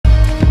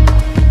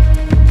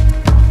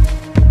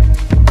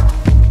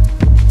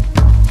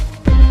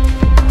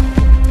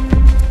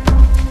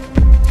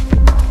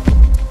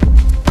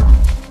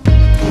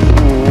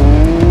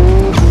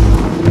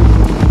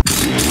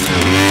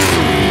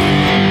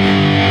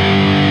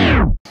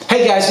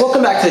Hey guys,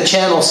 welcome back to the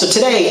channel. So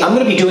today I'm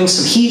going to be doing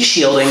some heat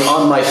shielding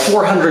on my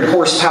 400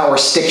 horsepower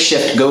stick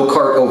shift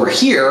go-kart over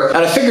here, and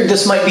I figured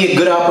this might be a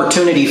good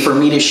opportunity for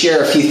me to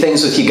share a few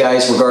things with you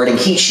guys regarding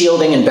heat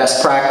shielding and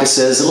best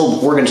practices.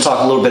 We're going to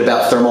talk a little bit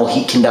about thermal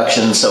heat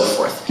conduction and so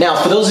forth.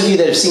 Now, for those of you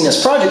that have seen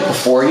this project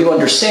before, you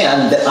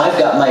understand that I've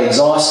got my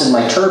exhaust and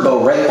my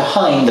turbo right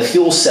behind the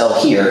fuel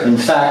cell here. In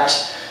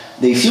fact,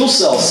 the fuel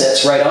cell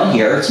sits right on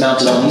here. It's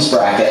mounted on these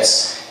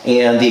brackets,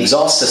 and the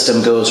exhaust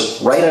system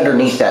goes right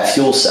underneath that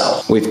fuel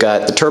cell. We've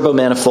got the turbo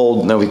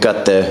manifold, then we've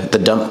got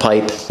the dump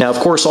pipe. Now, of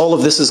course, all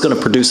of this is going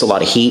to produce a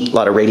lot of heat, a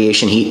lot of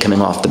radiation heat coming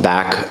off the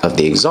back of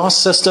the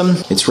exhaust system.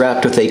 It's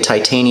wrapped with a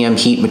titanium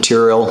heat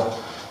material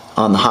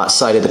on the hot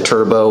side of the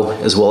turbo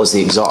as well as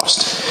the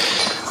exhaust.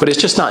 But it's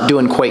just not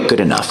doing quite good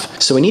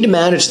enough. So we need to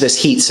manage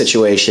this heat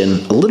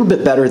situation a little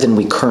bit better than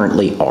we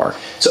currently are.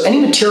 So any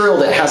material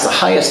that has the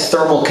highest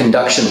thermal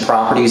conduction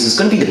properties is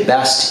going to be the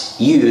best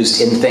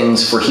used in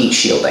things for heat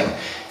shielding.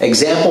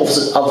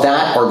 Examples of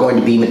that are going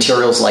to be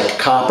materials like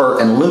copper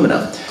and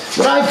aluminum.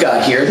 What I've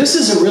got here, this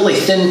is a really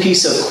thin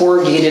piece of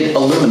corrugated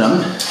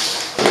aluminum.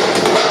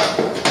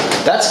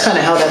 That's kind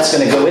of how that's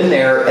going to go in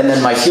there, and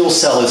then my fuel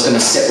cell is going to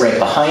sit right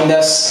behind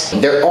us.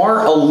 There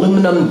are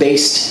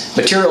aluminum-based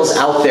materials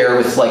out there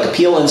with like a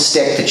peel and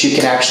stick that you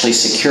can actually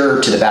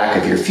secure to the back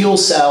of your fuel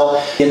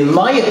cell. In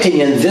my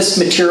opinion, this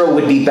material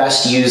would be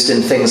best used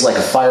in things like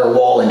a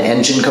firewall and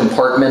engine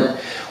compartment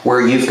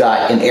where you've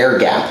got an air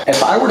gap.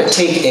 If I were to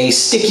take a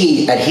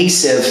sticky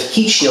adhesive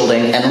heat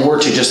shielding and were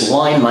to just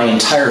line my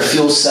entire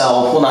fuel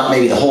cell, well, not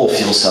maybe the whole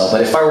fuel cell,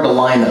 but if I were to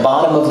line the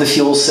bottom of the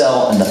fuel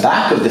cell and the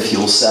back of the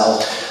fuel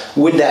cell,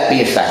 would that be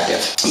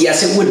effective?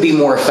 Yes, it would be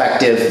more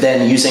effective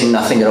than using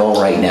nothing at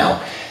all right now.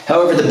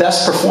 However, the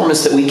best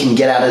performance that we can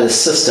get out of the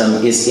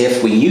system is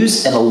if we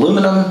use an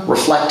aluminum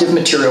reflective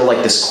material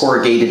like this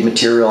corrugated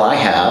material I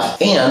have,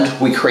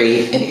 and we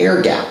create an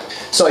air gap.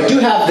 So I do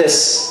have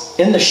this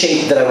in the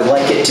shape that I would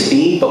like it to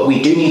be, but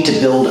we do need to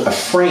build a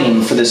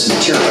frame for this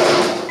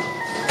material.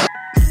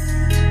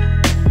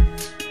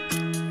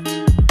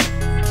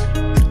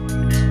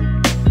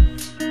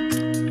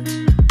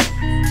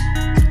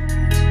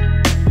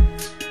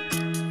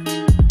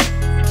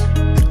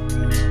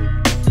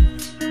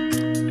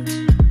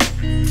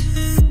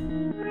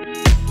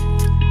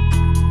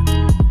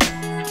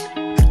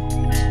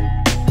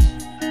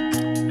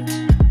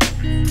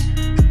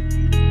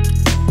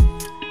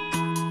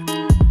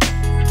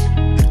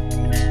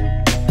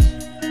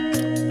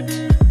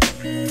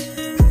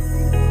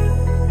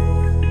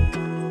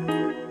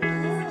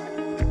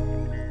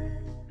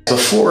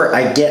 Before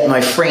I get my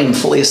frame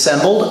fully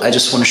assembled, I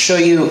just want to show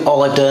you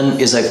all I've done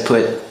is I've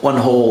put one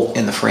hole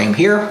in the frame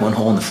here, one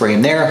hole in the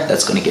frame there.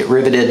 That's going to get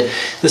riveted.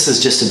 This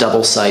is just a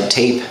double side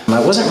tape.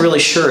 I wasn't really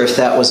sure if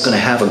that was going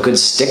to have a good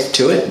stick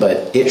to it,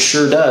 but it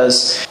sure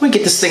does. We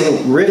get this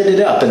thing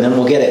riveted up and then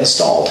we'll get it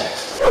installed.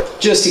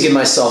 Just to give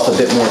myself a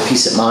bit more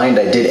peace of mind,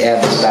 I did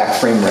add this back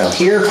frame rail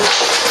here.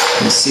 You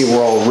can see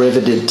we're all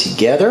riveted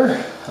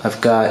together. I've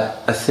got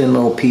a thin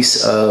little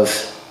piece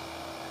of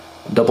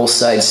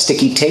double-side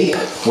sticky tape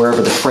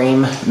wherever the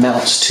frame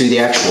mounts to the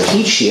actual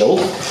heat shield.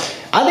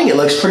 I think it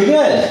looks pretty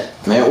good.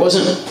 I mean, it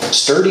wasn't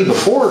sturdy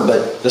before,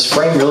 but this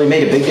frame really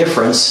made a big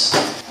difference.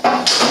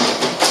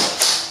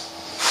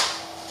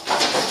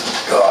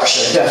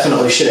 Gosh, I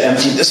definitely should have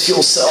emptied this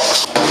fuel cell.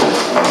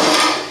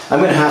 I'm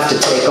going to have to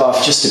take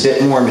off just a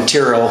bit more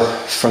material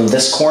from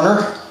this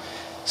corner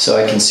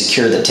so I can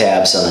secure the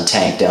tabs on the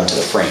tank down to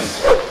the frame.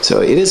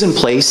 So it is in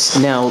place.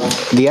 Now,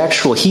 the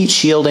actual heat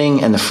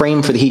shielding and the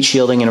frame for the heat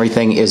shielding and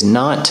everything is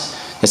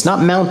it's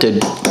not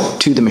mounted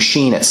to the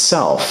machine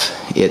itself.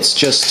 It's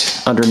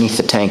just underneath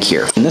the tank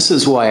here. And this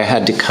is why I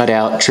had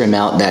to trim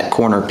out that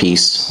corner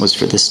piece, was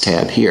for this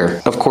tab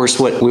here. Of course,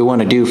 what we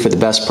want to do for the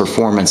best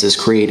performance is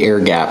create air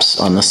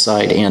gaps on this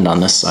side and on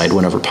this side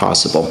whenever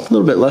possible. A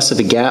little bit less of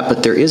a gap,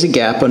 but there is a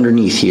gap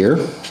underneath here.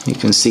 You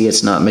can see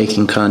it's not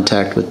making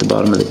contact with the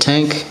bottom of the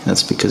tank.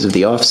 That's because of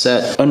the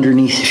offset.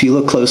 Underneath, if you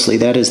look closely,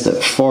 that is the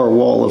far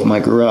wall of my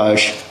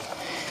garage.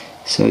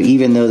 So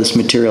even though this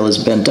material is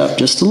bent up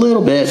just a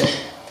little bit,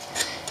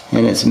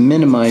 and it's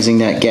minimizing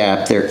that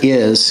gap, there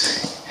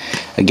is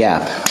a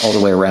gap all the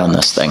way around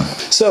this thing.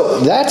 So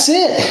that's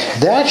it.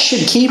 That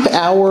should keep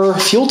our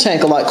fuel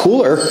tank a lot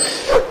cooler.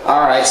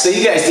 Alright, so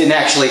you guys didn't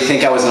actually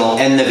think I was going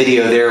to end the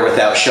video there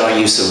without showing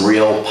you some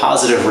real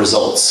positive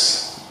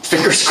results.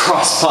 Fingers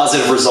crossed,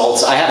 positive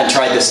results. I haven't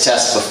tried this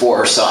test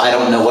before, so I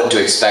don't know what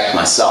to expect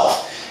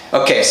myself.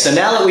 Okay, so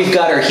now that we've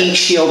got our heat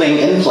shielding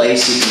in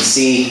place, you can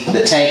see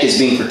the tank is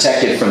being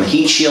protected from the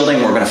heat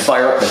shielding. We're going to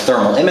fire up the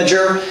thermal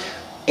imager,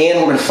 and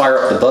we're going to fire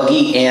up the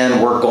buggy,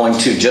 and we're going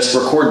to just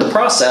record the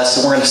process,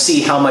 and we're going to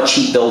see how much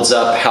heat builds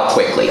up, how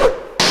quickly.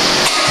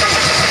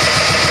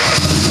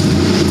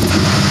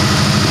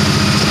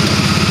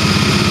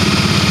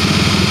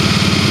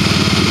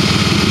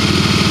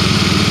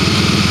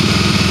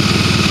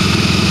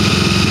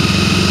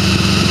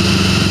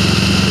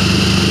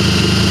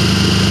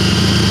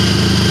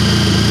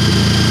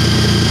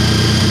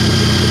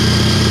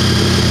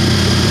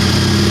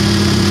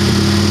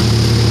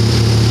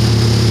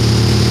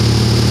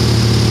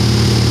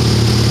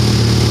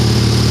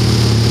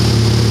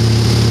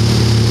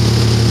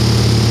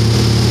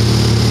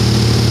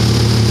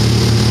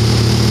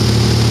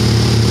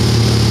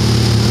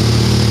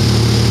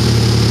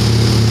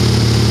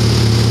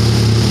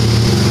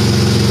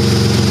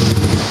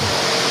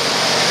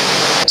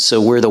 So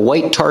where the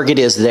white target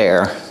is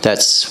there,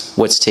 that's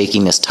what's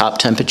taking this top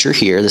temperature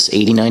here, this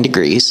 89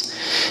 degrees.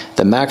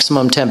 The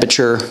maximum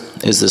temperature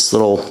is this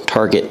little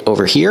target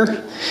over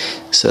here.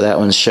 So that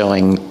one's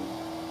showing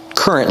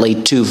currently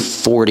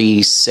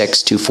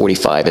 246,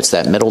 245. It's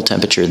that middle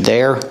temperature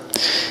there.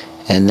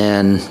 And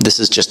then this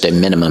is just a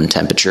minimum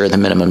temperature. The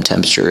minimum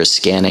temperature is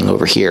scanning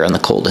over here on the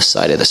coldest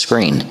side of the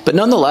screen. But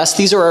nonetheless,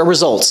 these are our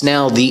results.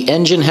 Now, the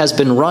engine has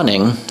been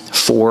running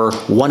for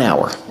 1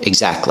 hour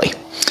exactly.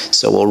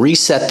 So we'll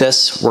reset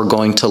this. We're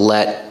going to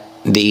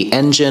let the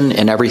engine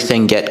and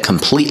everything get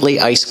completely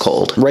ice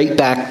cold. Right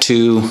back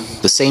to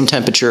the same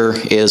temperature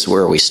is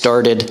where we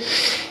started.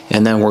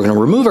 And then we're going to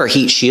remove our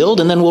heat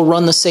shield, and then we'll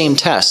run the same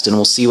test, and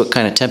we'll see what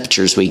kind of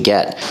temperatures we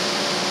get.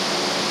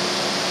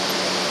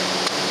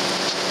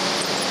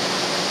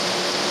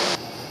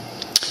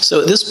 So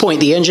at this point,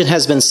 the engine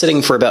has been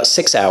sitting for about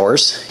 6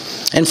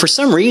 hours, and for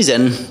some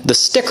reason, the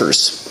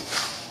stickers,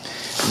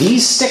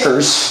 these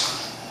stickers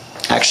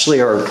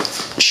actually are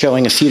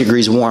showing a few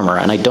degrees warmer,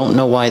 and I don't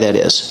know why that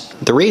is.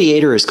 The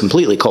radiator is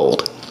completely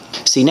cold.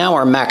 See, now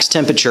our max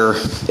temperature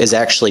is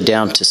actually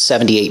down to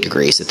 78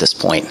 degrees at this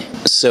point.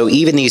 So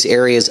even these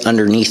areas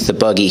underneath the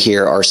buggy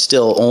here are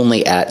still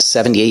only at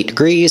 78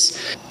 degrees,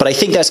 but I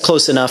think that's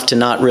close enough to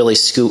not really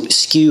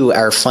skew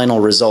our final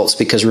results,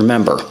 because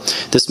remember,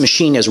 this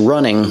machine is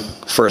running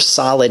for a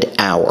solid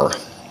hour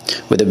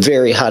with a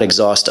very hot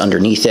exhaust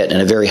underneath it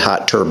and a very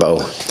hot turbo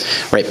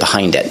right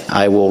behind it.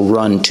 I will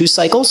run 2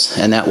 cycles,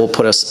 and that will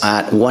put us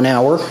at 1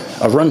 hour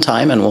of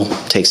runtime, and we'll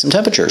take some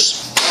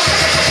temperatures.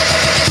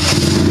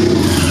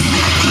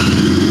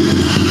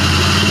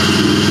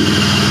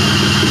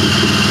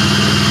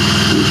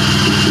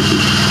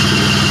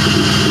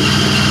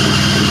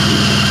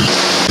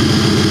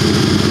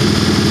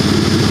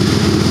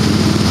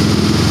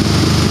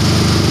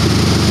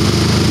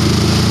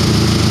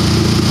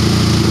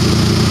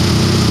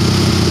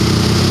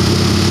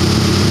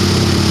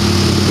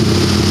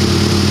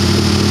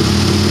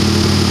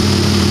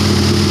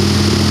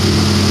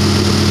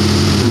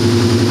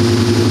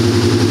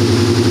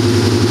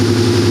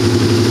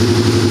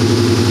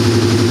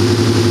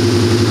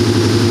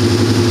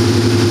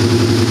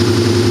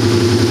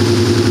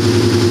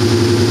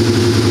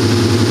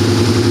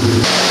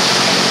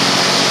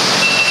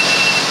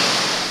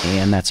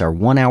 That's our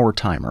 1 hour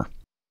timer.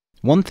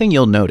 One thing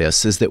you'll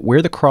notice is that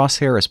where the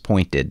crosshair is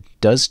pointed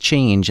does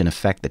change and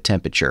affect the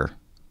temperature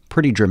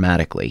pretty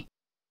dramatically.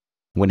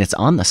 When it's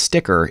on the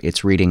sticker,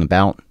 it's reading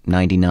about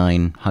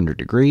 99, 100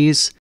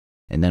 degrees,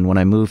 and then when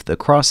I move the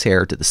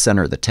crosshair to the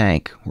center of the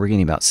tank, we're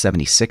getting about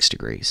 76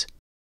 degrees.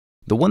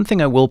 The one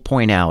thing I will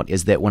point out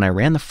is that when I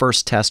ran the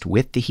first test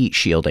with the heat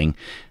shielding,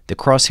 the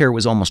crosshair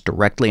was almost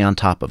directly on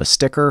top of a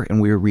sticker, and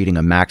we were reading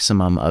a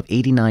maximum of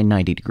 89,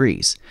 90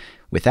 degrees.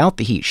 Without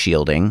the heat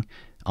shielding,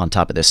 on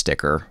top of this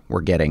sticker, we're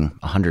getting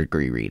a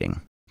 100-degree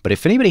reading. But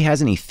if anybody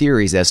has any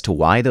theories as to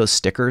why those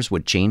stickers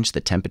would change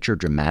the temperature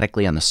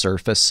dramatically on the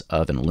surface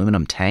of an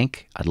aluminum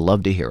tank, I'd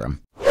love to hear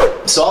them.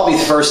 So I'll be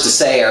the first to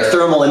say our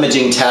thermal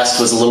imaging test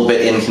was a little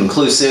bit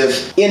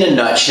inconclusive. In a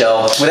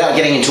nutshell, without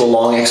getting into a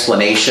long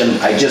explanation,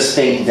 I just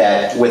think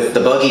that with the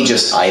buggy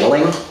just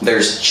idling,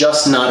 there's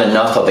just not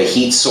enough of a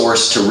heat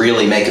source to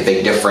really make a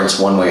big difference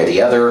one way or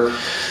the other.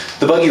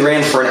 The buggy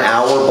ran for an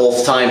hour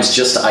both times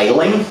just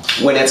idling.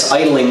 When it's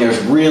idling, there's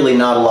really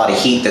not a lot of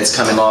heat that's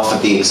coming off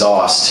of the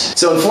exhaust.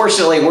 So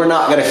unfortunately, we're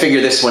not going to figure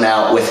this one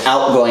out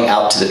without going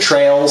out to the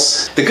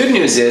trails. The good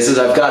news is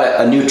I've got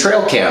a new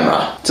trail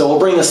camera. So we'll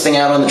bring this thing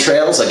out on the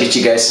trails. I'll get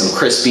you guys some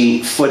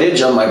crispy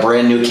footage on my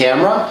brand new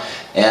camera,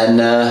 and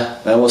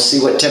then we'll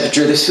see what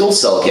temperature this fuel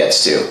cell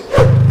gets to.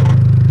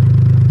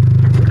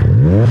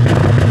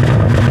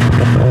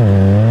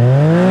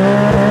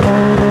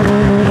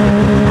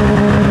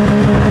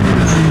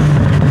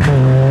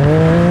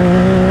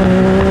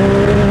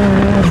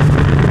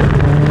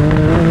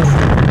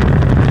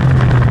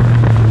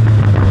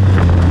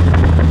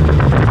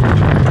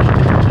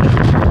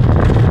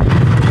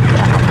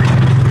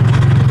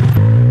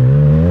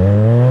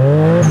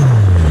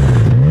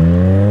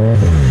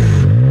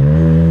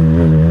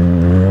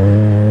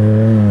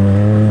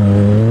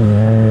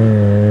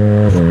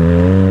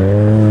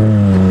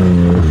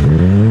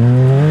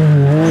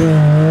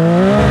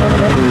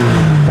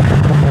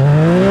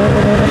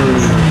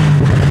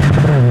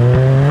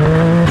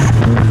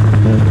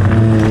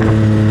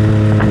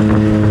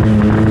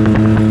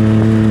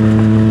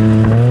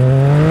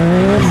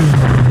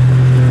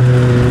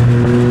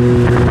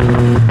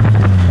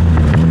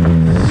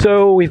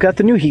 We've got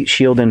the new heat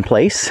shield in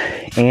place,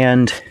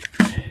 and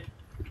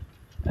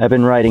I've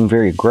been riding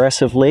very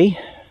aggressively,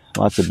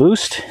 lots of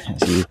boost,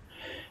 as you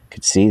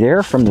could see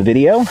there from the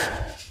video,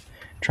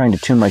 trying to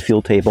tune my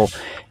fuel table.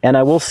 And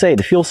I will say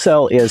the fuel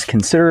cell is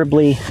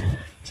considerably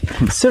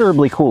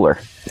cooler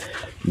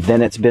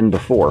than it's been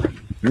before.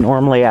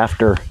 Normally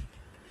after a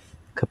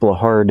couple of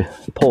hard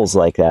pulls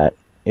like that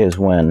is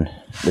when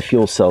the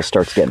fuel cell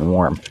starts getting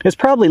warm. It's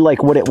probably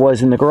like what it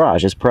was in the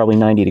garage. It's probably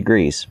 90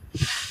 degrees.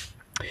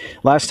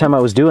 Last time I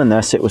was doing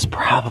this, it was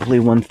probably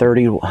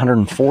 130 to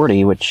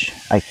 140, which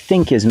I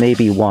think is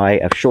maybe why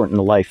I've shortened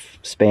the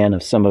lifespan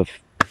of some of,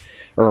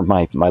 or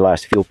my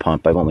last fuel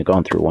pump. I've only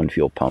gone through one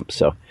fuel pump,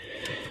 so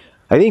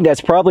I think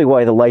that's probably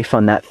why the life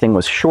on that thing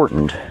was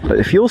shortened. But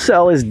the fuel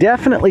cell is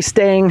definitely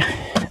staying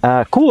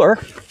cooler.